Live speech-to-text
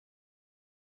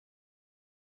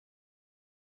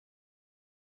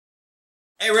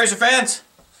Hey RACER fans,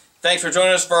 thanks for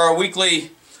joining us for our weekly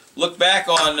look back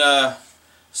on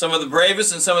some of the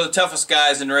bravest and some of the toughest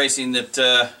guys in racing that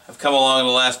have come along in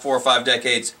the last 4 or 5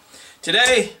 decades.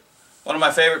 Today, one of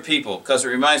my favorite people, because it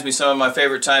reminds me of some of my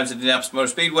favorite times at Indianapolis Motor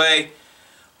Speedway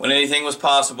when anything was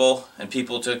possible and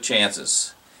people took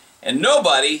chances. And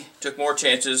nobody took more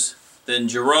chances than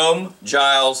Giles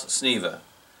Sneva.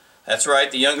 That's right,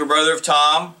 the younger brother of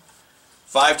Tom.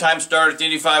 5-time starter at the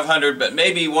Indy 500, but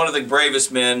maybe one of the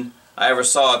bravest men I ever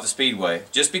saw at the Speedway.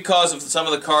 Just because of some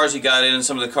of the cars he got in and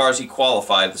some of the cars he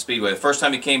qualified at the Speedway. The first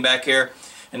time he came back here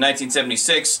in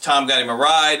 1976, Tom got him a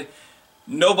ride.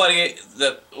 Nobody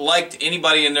that liked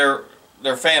anybody in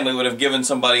their family would have given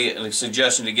somebody a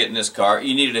suggestion to get in this car.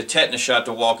 You needed a tetanus shot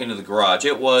to walk into the garage.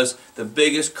 It was the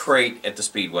biggest crate at the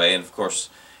Speedway, and of course,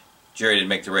 Jerry didn't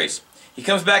make the race. He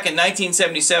comes back in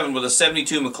 1977 with a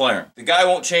 72 McLaren. The guy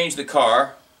won't change the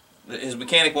car. His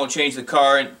mechanic won't change the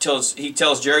car until he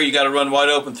tells Jerry you got to run wide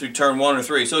open through turn 1 or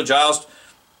 3. So Giles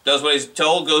does what he's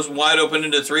told, goes wide open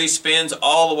into 3, spins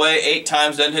all the way 8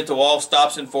 times, doesn't hit the wall,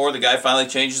 stops in 4. The guy finally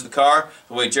changes the car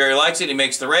the way Jerry likes it. He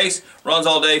makes the race, runs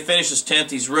all day, finishes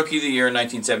 10th. He's Rookie of the Year in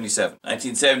 1977.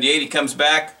 1978 he comes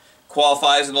back,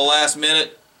 qualifies in the last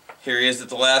minute. Here he is at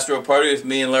the last row party with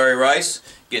me and Larry Rice,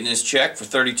 getting his check for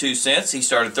 32 cents. He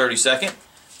started 32nd.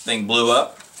 Thing blew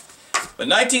up. But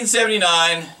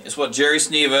 1979 is what Jerry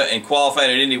Sneva and qualifying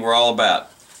at Indy were all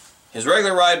about. His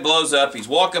regular ride blows up. He's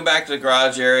walking back to the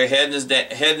garage area, head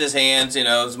in his hands. You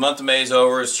know, his month of May is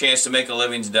over. His chance to make a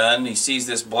living's done. He sees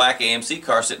this black AMC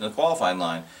car sitting in the qualifying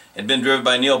line. It had been driven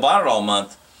by Bonnett all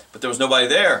month, but there was nobody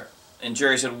there. And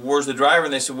Jerry said, "Where's the driver?"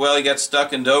 And they said, "Well, he got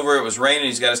stuck in Dover. It was raining.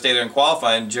 He's got to stay there and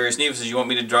qualify." And Jerry Sneva says, "You want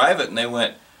me to drive it?" And they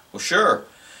went, "Well, sure."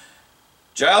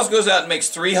 Giles goes out and makes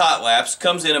 3 hot laps,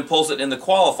 comes in and pulls it in the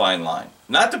qualifying line.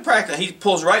 Not the practice. He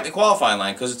pulls right in the qualifying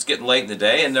line because it's getting late in the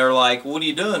day. And they're like, "What are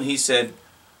you doing?" He said,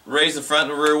 "Raise the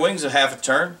front and rear wings a half a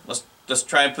turn. Let's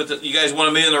try and put the, you guys want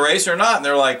to be in the race or not?" And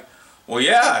they're like, "Well,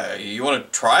 yeah. You want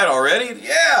to try it already?"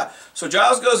 "Yeah." So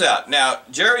Giles goes out. Now,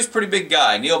 Jerry's a pretty big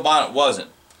guy. Bonnett wasn't.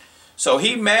 So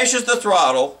he mashes the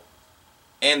throttle,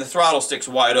 and the throttle sticks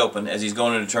wide open as he's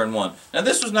going into turn 1. Now,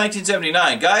 this was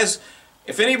 1979. Guys,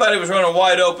 if anybody was running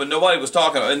wide open, nobody was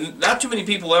talking about it. And not too many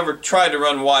people ever tried to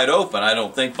run wide open, I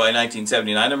don't think, by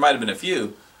 1979. There might have been a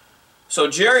few. So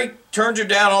Jerry turns her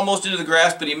down almost into the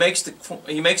grass, but he makes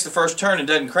the first turn and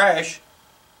doesn't crash.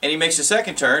 And he makes the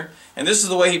second turn. And this is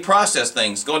the way he processed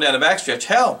things, going down the backstretch.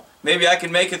 Hell, maybe I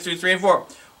can make it through 3 and 4.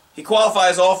 He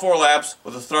qualifies all 4 laps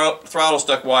with the throttle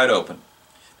stuck wide open.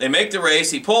 They make the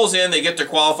race. He pulls in. They get their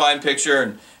qualifying picture.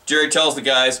 And Jerry tells the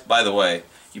guys, "By the way,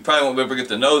 you probably won't be able to get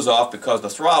the nose off because the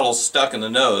throttle's stuck in the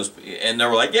nose." And they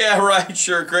were like, "Yeah, right,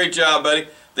 sure, great job, buddy."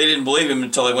 They didn't believe him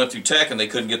until they went through tech and they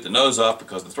couldn't get the nose off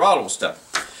because the throttle was stuck.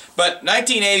 But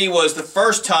 1980 was the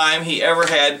first time he ever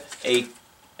had a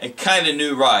kind of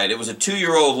new ride. It was a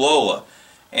 2-year-old Lola.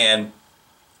 And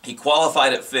he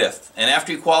qualified at 5th. And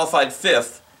after he qualified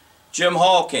 5th, Jim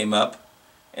Hall came up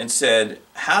and said,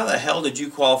 "How the hell did you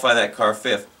qualify that car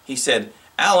 5th? He said,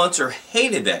 "Al Unser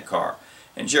hated that car."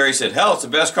 And Jerry said, "Hell, it's the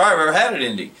best car I've ever had at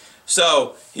Indy."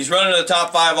 So he's running to the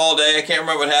top 5 all day. I can't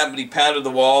remember what happened, but he pounded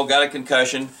the wall, got a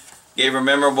concussion, gave a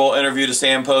memorable interview to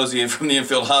Sam Posey from the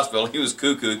infield hospital. He was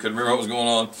cuckoo, couldn't remember what was going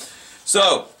on.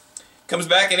 So, comes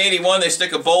back in 81, they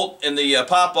stick a bolt in the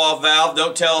pop-off valve,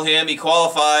 don't tell him, he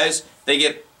qualifies. They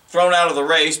get thrown out of the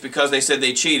race because they said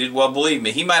they cheated. Well, believe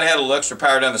me, he might have had a little extra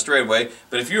power down the straightaway,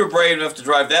 but if you were brave enough to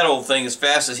drive that old thing as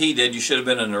fast as he did, you should have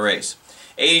been in the race.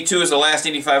 82 is the last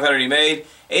Indy 500 he made.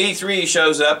 83 he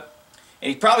shows up, and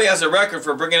he probably has a record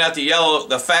for bringing out the yellow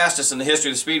the fastest in the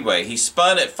history of the Speedway. He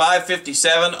spun at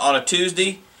 5:57 on a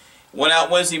Tuesday, went out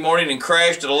Wednesday morning and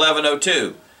crashed at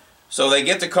 11:02. So they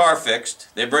get the car fixed,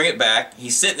 they bring it back,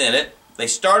 he's sitting in it, they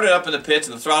start it up in the pits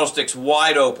and the throttle stick's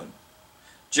wide open.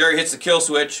 Jerry hits the kill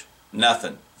switch,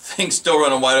 nothing. Thing's still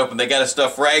running wide open. They got to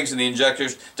stuff rags in the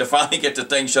injectors to finally get the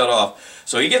thing shut off.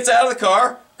 So he gets out of the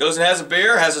car, goes and has a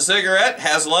beer, has a cigarette,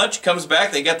 has lunch, comes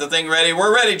back, they get the thing ready.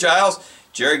 "We're ready, Giles."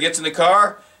 Jerry gets in the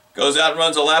car, goes out and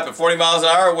runs a lap at 40 miles an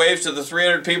hour, waves to the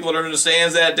 300 people that are in the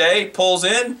stands that day, pulls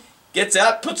in, gets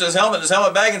out, puts his helmet in his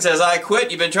helmet bag and says, "I quit.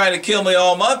 You've been trying to kill me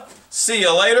all month. See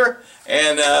you later."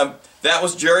 And that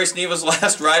was Jerry Sneva's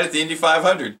last ride at the Indy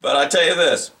 500. But I tell you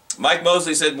this, Mike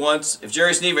Mosley said once, if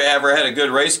Jerry Sneva ever had a good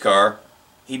race car,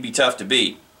 he'd be tough to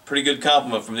beat. Pretty good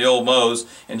compliment from the old Mose.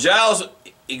 And Giles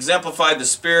exemplified the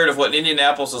spirit of what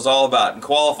Indianapolis is all about, and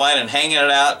qualifying and hanging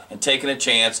it out and taking a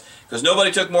chance, because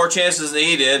nobody took more chances than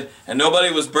he did, and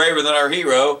nobody was braver than our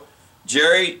hero,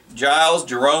 Giles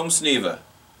Sneva.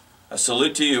 A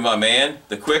salute to you, my man,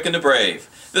 the quick and the brave.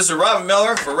 This is Robin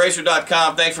Miller for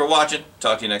RACER.com. Thanks for watching.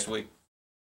 Talk to you next week.